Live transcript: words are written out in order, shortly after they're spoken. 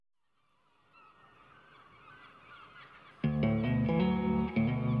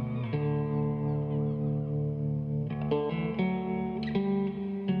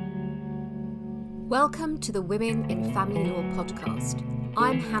Welcome to the Women in Family Law podcast.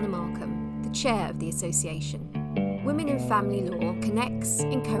 I'm Hannah Markham, the chair of the association. Women in Family Law connects,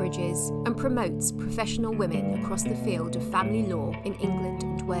 encourages and promotes professional women across the field of family law in England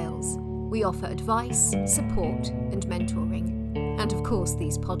and Wales. We offer advice, support and mentoring, and of course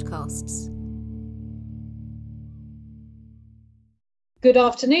these podcasts. Good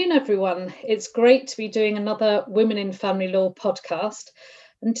afternoon, everyone. It's great to be doing another Women in Family Law podcast.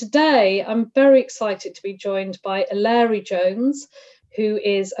 And today I'm very excited to be joined by Elary Jones, who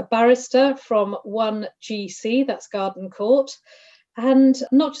is a barrister from 1GC, that's Garden Court, and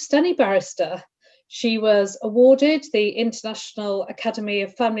not just any barrister. She was awarded the International Academy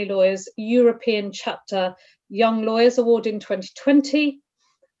of Family Lawyers European Chapter Young Lawyers Award in 2020,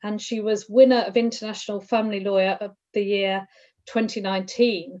 and she was winner of International Family Lawyer of the Year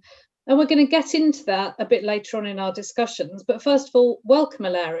 2019. And we're going to get into that a bit later on in our discussions. But first of all, welcome,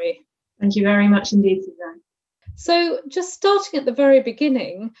 Elary. Thank you very much indeed, Suzanne. So just starting at the very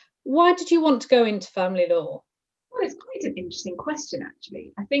beginning, why did you want to go into family law? Well, it's quite an interesting question,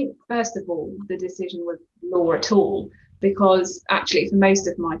 actually. I think, first of all, the decision was law at all, because actually for most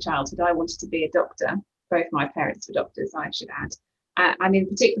of my childhood, I wanted to be a doctor. Both my parents were doctors, I should add. And in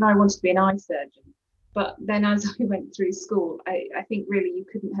particular, I wanted to be an eye surgeon. But then as I went through school, I think really you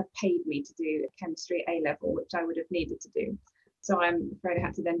couldn't have paid me to do a chemistry A-level, which I would have needed to do. So I'm afraid I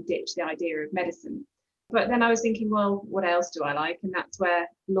had to then ditch the idea of medicine. But then I was thinking, well, what else do I like? And that's where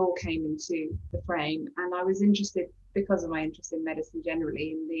law came into the frame. And I was interested, because of my interest in medicine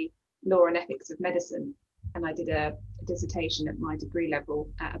generally, in the law and ethics of medicine. And I did a dissertation at my degree level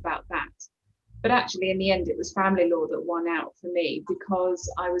about that. But actually, in the end, it was family law that won out for me, because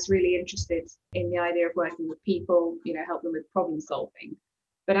I was really interested in the idea of working with people, help them with problem solving.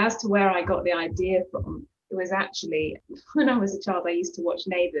 But as to where I got the idea from, it was actually when I was a child, I used to watch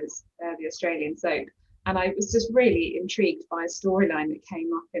Neighbours, the Australian soap. And I was just really intrigued by a storyline that came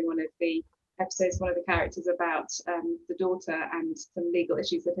up in one of the episodes, one of the characters about the daughter and some legal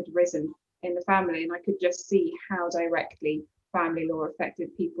issues that had arisen in the family. And I could just see how directly family law affected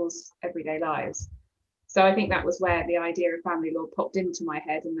people's everyday lives. So I think that was where the idea of family law popped into my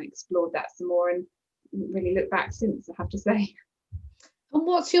head, and I explored that some more and really looked back since, I have to say. And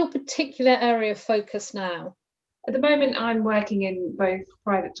what's your particular area of focus now? At the moment, I'm working in both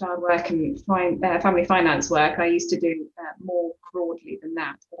private child work and family finance work. I used to do more broadly than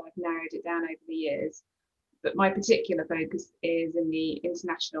that, but I've narrowed it down over the years. But my particular focus is in the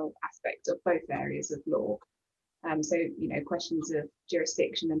international aspect of both areas of law. So, questions of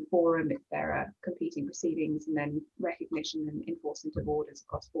jurisdiction and forum, if there are competing proceedings, and then recognition and enforcement of orders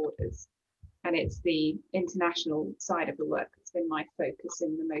across borders. And it's the international side of the work that's been my focus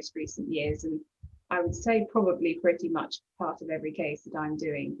in the most recent years. And I would say probably pretty much part of every case that I'm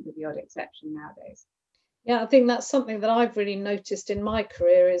doing, with the odd exception nowadays. Yeah, I think that's something that I've really noticed in my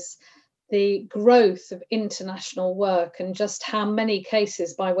career, is the growth of international work and just how many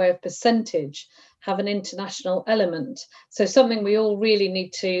cases by way of percentage have an international element. So something we all really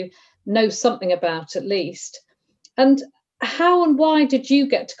need to know something about at least. And how and why did you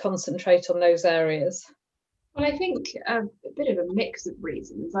get to concentrate on those areas? Well, I think a bit of a mix of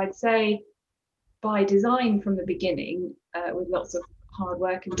reasons. I'd say by design from the beginning, with lots of hard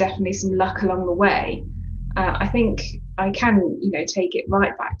work and definitely some luck along the way. I think I can, take it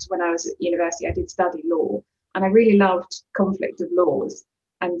right back to when I was at university. I did study law, and I really loved conflict of laws.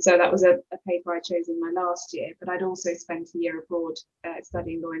 And so that was a paper I chose in my last year. But I'd also spent a year abroad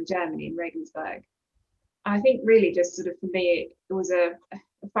studying law in Germany, in Regensburg. I think really just sort of for me, it was a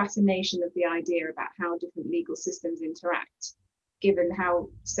fascination of the idea about how different legal systems interact, given how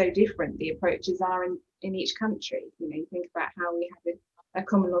so different the approaches are in each country. You think about how we have a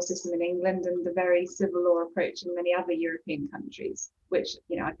common law system in England and the very civil law approach in many other European countries, which,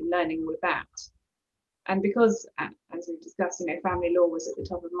 I've been learning all about. And because, as we've discussed, family law was at the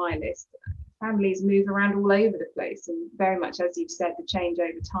top of my list, families move around all over the place. And very much, as you've said, the change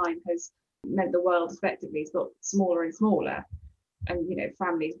over time has meant the world effectively has got smaller and smaller. And,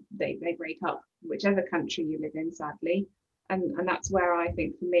 families, they break up whichever country you live in, sadly. And that's where I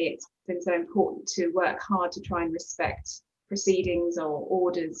think for me, it's been so important to work hard to try and respect proceedings or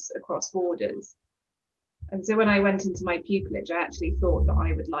orders across borders. And so when I went into my pupillage, I actually thought that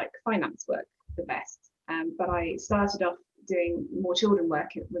I would like finance work the best. But I started off doing more children work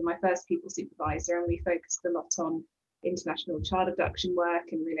with my first pupil supervisor, and we focused a lot on international child abduction work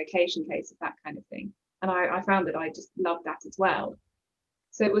and relocation cases, that kind of thing. And I found that I just loved that as well.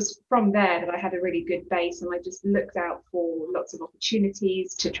 So it was from there that I had a really good base, and I just looked out for lots of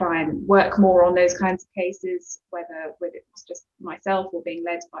opportunities to try and work more on those kinds of cases, whether it was just myself or being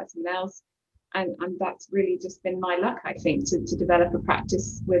led by someone else. And that's really just been my luck, I think, to develop a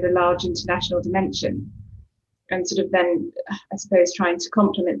practice with a large international dimension. And sort of then, I suppose, trying to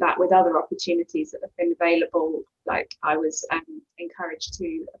complement that with other opportunities that have been available. Like I was encouraged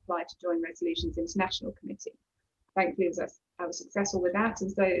to apply to join Resolution's International Committee. Thankfully, I was successful with that. And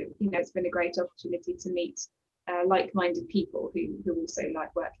so, it's been a great opportunity to meet like-minded people who also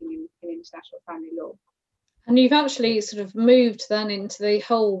like working in international family law. And you've actually sort of moved then into the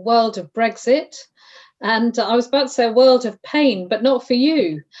whole world of Brexit. And I was about to say a world of pain, but not for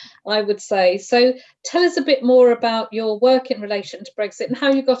you, I would say. So tell us a bit more about your work in relation to Brexit and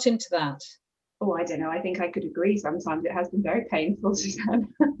how you got into that. Oh, I don't know. I think I could agree sometimes it has been very painful, Suzanne.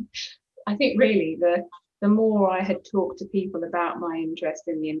 I think really the more I had talked to people about my interest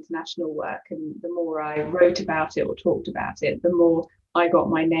in the international work, and the more I wrote about it or talked about it, the more I got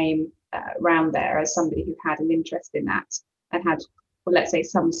my name round there as somebody who had an interest in that and had, well, let's say,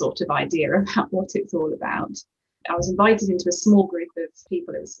 some sort of idea about what it's all about. I was invited into a small group of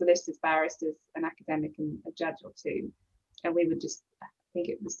people. It was solicitors, barristers, an academic, and a judge or two. And we would just, I think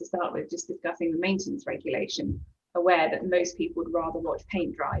it was to start with, just discussing the maintenance regulation, aware that most people would rather watch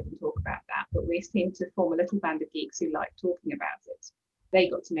paint dry and talk about that. But we seemed to form a little band of geeks who liked talking about it. They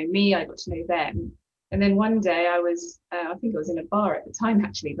got to know me, I got to know them. And then one day I was, I think I was in a bar at the time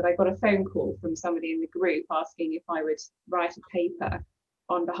actually, but I got a phone call from somebody in the group asking if I would write a paper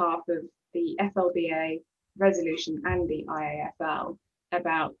on behalf of the FLBA, Resolution and the IAFL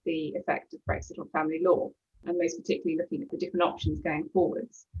about the effect of Brexit on family law, and most particularly looking at the different options going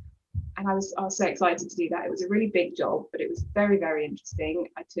forwards. And I was so excited to do that. It was a really big job, but it was very, very interesting.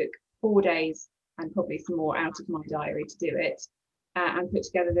 I took 4 days and probably some more out of my diary to do it. And put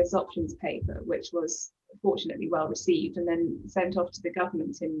together this options paper, which was fortunately well received and then sent off to the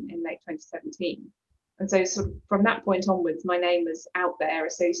government in late 2017. And so sort of from that point onwards, my name was out there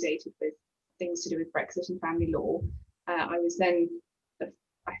associated with things to do with Brexit and family law. I was then,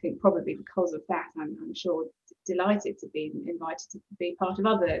 I think probably because of that, I'm sure, delighted to be invited to be part of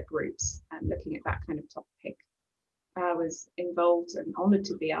other groups and looking at that kind of topic. I was involved and honoured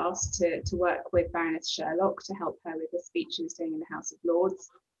to be asked to work with Baroness Sherlock to help her with the speech she was doing in the House of Lords,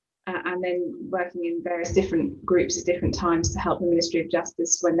 and then working in various different groups at different times to help the Ministry of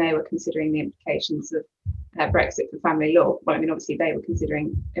Justice when they were considering the implications of Brexit for family law. Well, I mean, obviously they were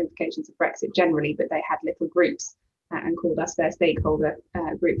considering implications of Brexit generally, but they had little groups and called us their stakeholder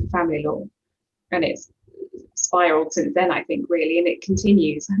group for family law. And it's spiraled since then, I think, really, and it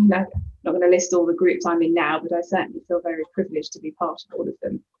continues. I mean, I'm not going to list all the groups I'm in now, but I certainly feel very privileged to be part of all of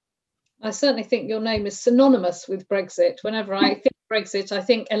them. I certainly think your name is synonymous with Brexit. Whenever I think Brexit, I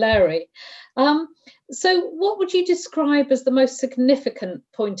think Ellery. So what would you describe as the most significant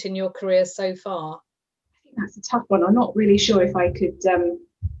point in your career so far? I think that's a tough one. I'm not really sure if I could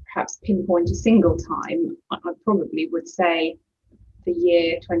perhaps pinpoint a single time. I probably would say the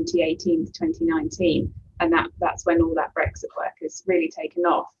year 2018 to 2019. And that's when all that Brexit work has really taken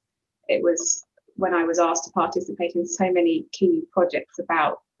off. It was when I was asked to participate in so many key projects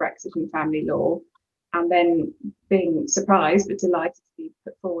about Brexit and family law, and then being surprised but delighted to be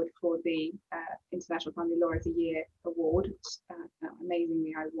put forward for the International Family Law of the Year award, which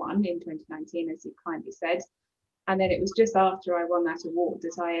amazingly I won in 2019, as you kindly said. And then it was just after I won that award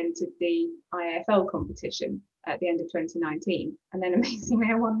that I entered the IAFL competition at the end of 2019. And then amazingly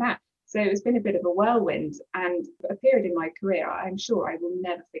I won that. So it's been a bit of a whirlwind and a period in my career I'm sure I will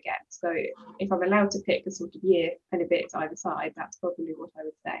never forget. So if I'm allowed to pick a sort of year and a bit either side, that's probably what I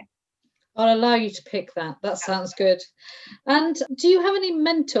would say. I'll allow you to pick that. That sounds good. And do you have any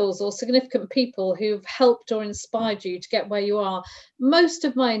mentors or significant people who've helped or inspired you to get where you are? Most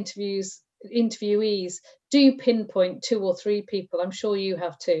of my interviewees do pinpoint 2 or 3 people. I'm sure you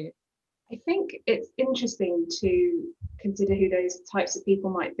have too. I think it's interesting to consider who those types of people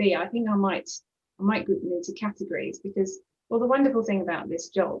might be. I think I might group them into categories because, well, the wonderful thing about this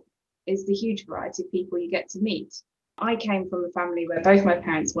job is the huge variety of people you get to meet. I came from a family where both my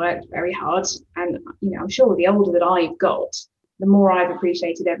parents worked very hard, and I'm sure the older that I've got, the more I've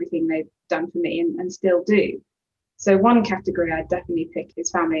appreciated everything they've done for me and still do. So one category I'd definitely pick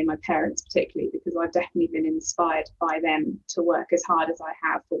is family and my parents, particularly because I've definitely been inspired by them to work as hard as I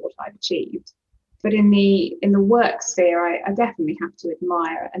have for what I've achieved. But in the work sphere, I definitely have to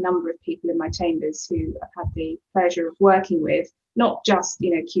admire a number of people in my chambers who I've had the pleasure of working with, not just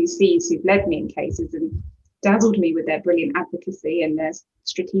QCs who've led me in cases and dazzled me with their brilliant advocacy and their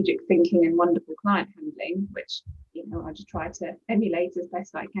strategic thinking and wonderful client handling, which I just try to emulate as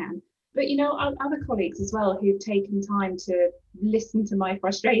best I can. But other colleagues as well who've taken time to listen to my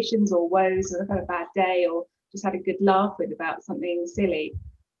frustrations or woes, or I've had a bad day or just had a good laugh with about something silly.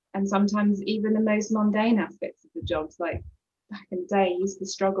 And sometimes even the most mundane aspects of the jobs, like back in the day, you used to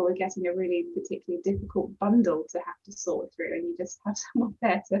struggle with getting a really particularly difficult bundle to have to sort through, and you just had someone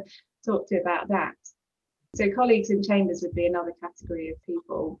there to talk to about that. So colleagues in chambers would be another category of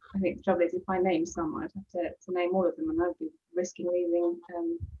people. I think the trouble is, if I name some, I'd have to name all of them, and I'd be risking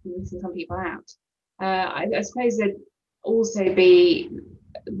missing some people out. I suppose there'd also be,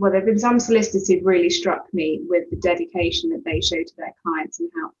 well, there have been some solicitors who've really struck me with the dedication that they show to their clients and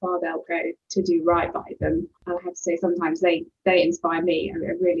how far they'll go to do right by them. I have to say, sometimes they inspire me.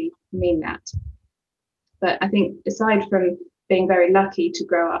 I really mean that. But I think aside from being very lucky to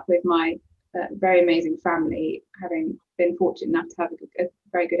grow up with my very amazing family, having been fortunate enough to have a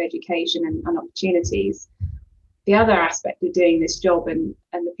very good education and opportunities, the other aspect of doing this job and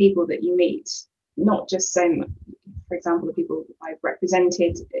the people that you meet, not just for example, the people I've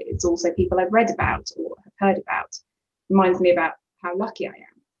represented, it's also people I've read about or have heard about, reminds me about how lucky I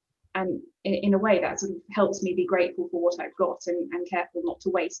am. And in a way that sort of helps me be grateful for what I've got and careful not to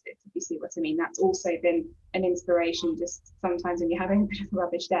waste it, if you see what I mean. That's also been an inspiration. Just sometimes when you're having a bit of a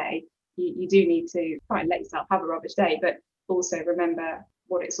rubbish day, you do need to try and let yourself have a rubbish day, but also remember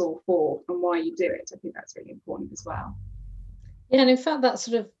what it's all for and why you do it. I think that's really important as well. Yeah, and in fact, that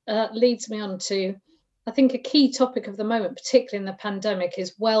sort of leads me on to, I think, a key topic of the moment, particularly in the pandemic,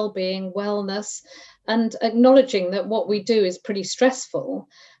 is well-being, wellness, and acknowledging that what we do is pretty stressful.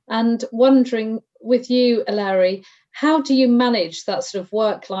 And wondering with you, Ellery, how do you manage that sort of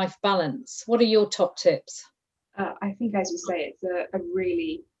work-life balance? What are your top tips? I think, as you say, it's a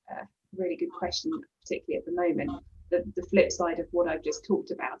really good question, particularly at the moment. The flip side of what I've just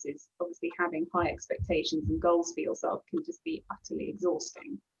talked about is obviously having high expectations and goals for yourself can just be utterly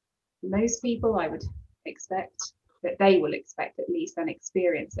exhausting. Most people, I would expect that they will expect at least an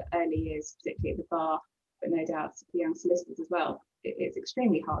experience at early years, particularly at the bar, but no doubt for young solicitors as well. It's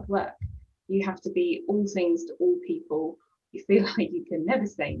extremely hard work. You have to be all things to all people. You feel like you can never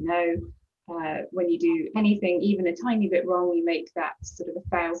say no. When you do anything, even a tiny bit wrong, you make that sort of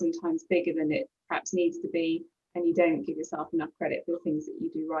 1,000 times bigger than it perhaps needs to be, and you don't give yourself enough credit for the things that you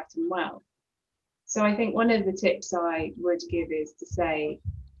do right and well. So I think one of the tips I would give is to say,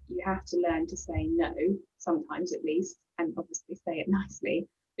 you have to learn to say no, sometimes at least, and obviously say it nicely.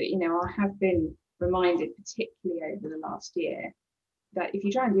 But, I have been reminded, particularly over the last year, that if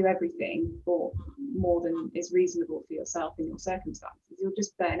you try and do everything or more than is reasonable for yourself in your circumstances, you'll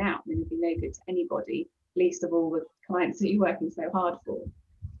just burn out and it'll be no good to anybody, least of all the clients that you're working so hard for.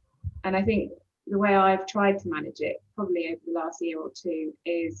 And I think the way I've tried to manage it, probably over the last year or two,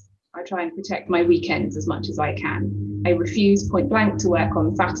 is I try and protect my weekends as much as I can. I refuse point blank to work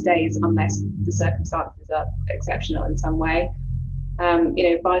on Saturdays unless the circumstances are exceptional in some way. By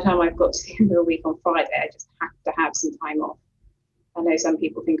the time I've got to the end of the week on Friday, I just have to have some time off. I know some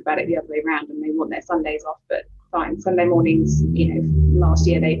people think about it the other way around and they want their Sundays off, but fine. Sunday mornings, last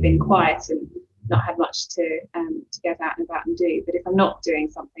year they've been quiet and not had much to get out and about and do. But if I'm not doing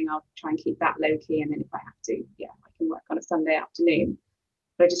something, I'll try and keep that low key. And then if I have to, I can work on a Sunday afternoon.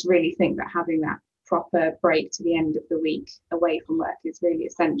 But I just really think that having that proper break to the end of the week away from work is really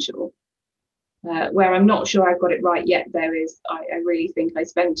essential. Where I'm not sure I've got it right yet, though, is I really think I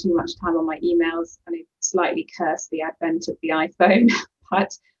spend too much time on my emails, and I slightly curse the advent of the iPhone.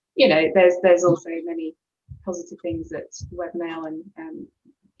 But there's also many positive things that webmail and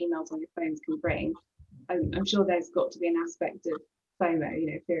emails on your phones can bring. I'm sure there's got to be an aspect of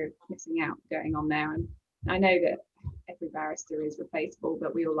FOMO, fear of missing out, going on there. And I know that every barrister is replaceable,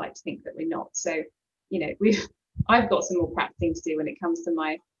 but we all like to think that we're not. So, I've got some more practicing to do when it comes to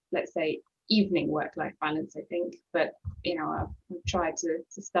my, let's say, evening work-life balance, I think. But I've tried to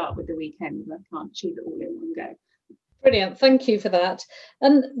start with the weekends. I can't achieve it all in one go. Brilliant, thank you for that.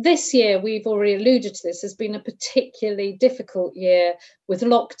 And this year, we've already alluded to this, has been a particularly difficult year with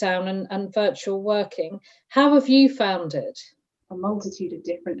lockdown and virtual working. How have you found it? A multitude of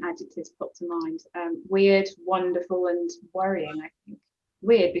different adjectives pop to mind. Weird, wonderful, and worrying, I think.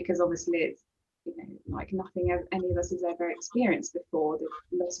 Weird because obviously it's like nothing any of us has ever experienced before. The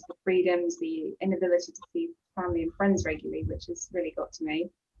loss of the freedoms, the inability to see family and friends regularly, which has really got to me.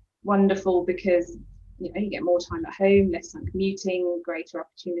 Wonderful because you get more time at home, less time commuting, greater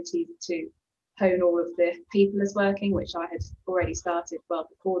opportunity to hone all of the paperless working, which I had already started well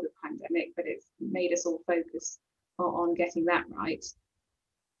before the pandemic, but it's made us all focus on getting that right.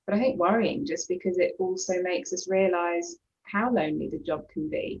 But I think worrying just because it also makes us realise how lonely the job can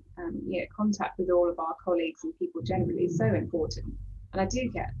be. Contact with all of our colleagues and people generally is so important. And I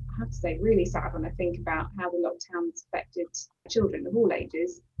have to say, really sad when I think about how the lockdown's affected children of all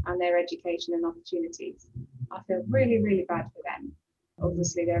ages and their education and opportunities. I feel really, really bad for them.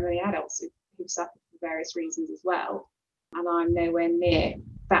 obviously there are many adults who've suffered for various reasons as well. And I'm nowhere near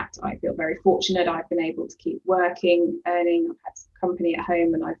that. I feel very fortunate. I've been able to keep working, earning. I've had some company at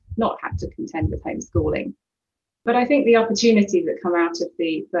home, and I've not had to contend with homeschooling. But I think the opportunities that come out of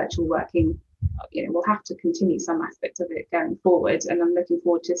the virtual working, we'll have to continue some aspects of it going forward. And I'm looking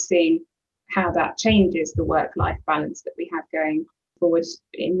forward to seeing how that changes the work-life balance that we have going forward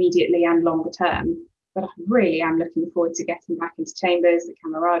immediately and longer term. But I really am looking forward to getting back into chambers, the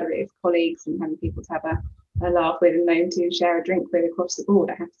camaraderie of colleagues, and having people to have a laugh with and known to share a drink with across the board,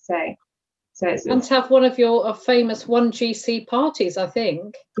 I have to say. So and to have one of your famous 1GC parties, I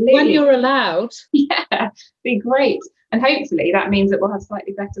think, absolutely. When you're allowed. Yeah, be great. And hopefully that means that we'll have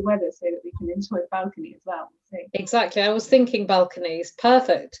slightly better weather so that we can enjoy the balcony as well. Exactly. I was thinking balconies.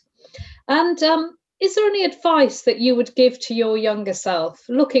 Perfect. And is there any advice that you would give to your younger self,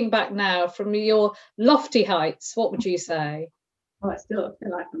 looking back now from your lofty heights? What would you say? I still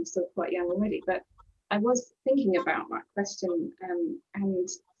feel like I'm still quite young already, but I was thinking about that question, and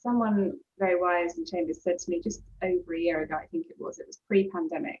someone very wise in Chambers said to me just over a year ago, I think it was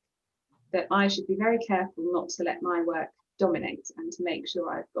pre-pandemic, that I should be very careful not to let my work dominate and to make sure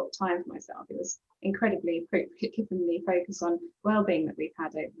I've got time for myself. It was incredibly appropriate given the focus on well-being that we've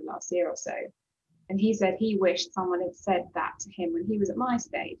had over the last year or so. And he said he wished someone had said that to him when he was at my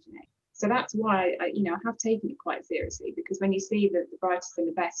stage. So that's why I have taken it quite seriously, because when you see the brightest and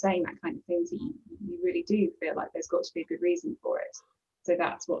the best saying that kind of things, you really do feel like there's got to be a good reason for it. So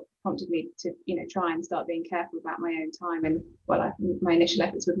that's what prompted me to try and start being careful about my own time, and my initial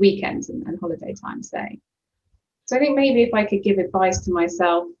efforts with weekends and holiday time stay. So I think maybe if I could give advice to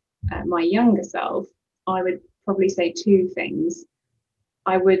myself, my younger self, I would probably say two things.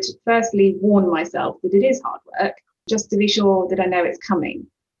 I would firstly warn myself that it is hard work, just to be sure that I know it's coming.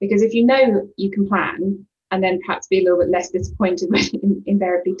 Because if you know you can plan, and then perhaps be a little bit less disappointed when it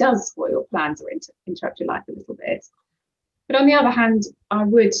invariably does spoil your plans or interrupt your life a little bit. But on the other hand, I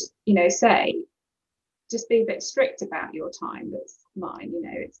would, say, just be a bit strict about your time that's mine.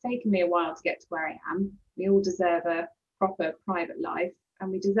 It's taken me a while to get to where I am. We all deserve a proper private life,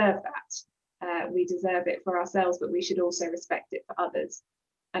 and we deserve that. We deserve it for ourselves, but we should also respect it for others.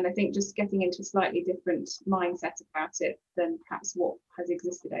 And I think just getting into a slightly different mindset about it than perhaps what has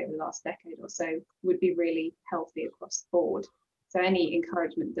existed over the last decade or so would be really healthy across the board. So any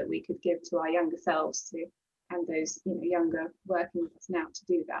encouragement that we could give to our younger selves and those younger working with us now to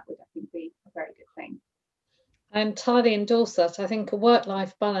do that would, I think, be a very good thing. I entirely endorse that. I think a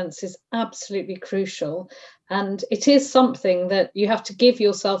work-life balance is absolutely crucial, and it is something that you have to give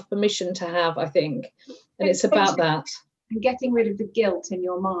yourself permission to have, I think, and it's about that. And getting rid of the guilt in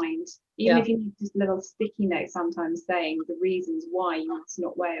your mind, even if you need just a little sticky note sometimes saying the reasons why you must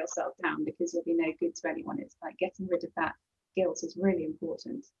not wear yourself down because you'll be no good to anyone. It's like getting rid of that guilt is really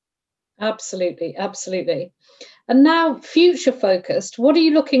important. Absolutely, absolutely. And now, future focused, what are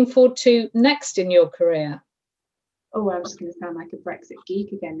you looking forward to next in your career? Oh, I'm just going to sound like a Brexit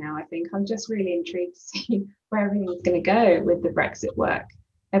geek again now, I think. I'm just really intrigued to see where everything's going to go with the Brexit work.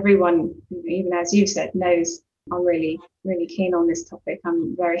 Everyone, even as you said, knows I'm really, really keen on this topic.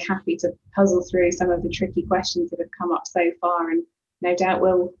 I'm very happy to puzzle through some of the tricky questions that have come up so far, and no doubt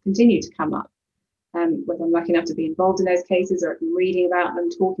will continue to come up. Whether I'm lucky enough to be involved in those cases or if I'm reading about them,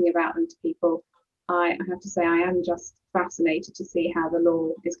 talking about them to people, I have to say I am just fascinated to see how the law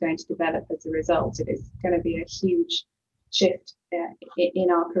is going to develop as a result. It is going to be a huge shift in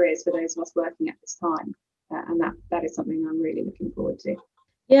our careers for those of us working at this time, and that is something I'm really looking forward to.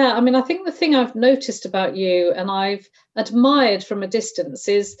 Yeah, I mean, I think the thing I've noticed about you and I've admired from a distance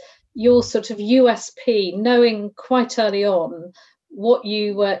is your sort of USP, knowing quite early on what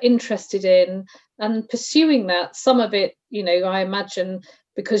you were interested in and pursuing that. Some of it, I imagine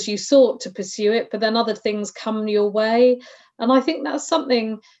because you sought to pursue it, but then other things come your way. And I think that's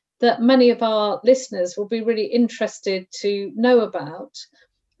something that many of our listeners will be really interested to know about.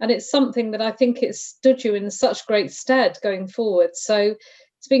 And it's something that I think it's stood you in such great stead going forward. So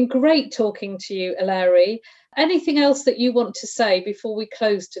it's been great talking to you, Ilari. Anything else that you want to say before we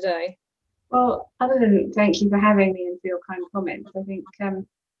close today? Well, other than thank you for having me and for your kind comments, I think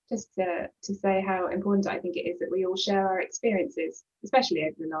just to say how important I think it is that we all share our experiences, especially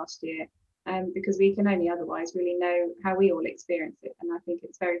over the last year, because we can only otherwise really know how we all experience it. And I think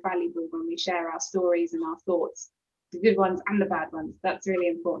it's very valuable when we share our stories and our thoughts, the good ones and the bad ones. That's really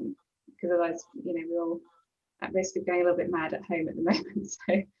important, because otherwise, we're all at risk of going a little bit mad at home at the moment.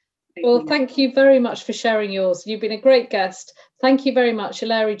 So, well, thank you very much for sharing yours. You've been a great guest. Thank you very much,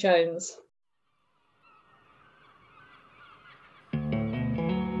 Ilari Jones.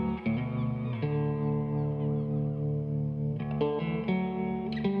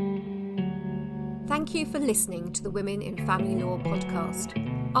 Thank you for listening to the Women in Family Law podcast.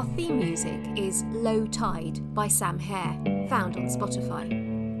 Our theme music is Low Tide by Sam Hare, found on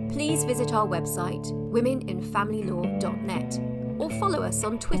Spotify. Please visit our website, womeninfamilylaw.net, or follow us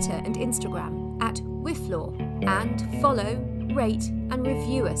on Twitter and Instagram at WIFLaw, and follow, rate and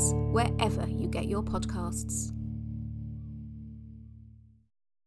review us wherever you get your podcasts.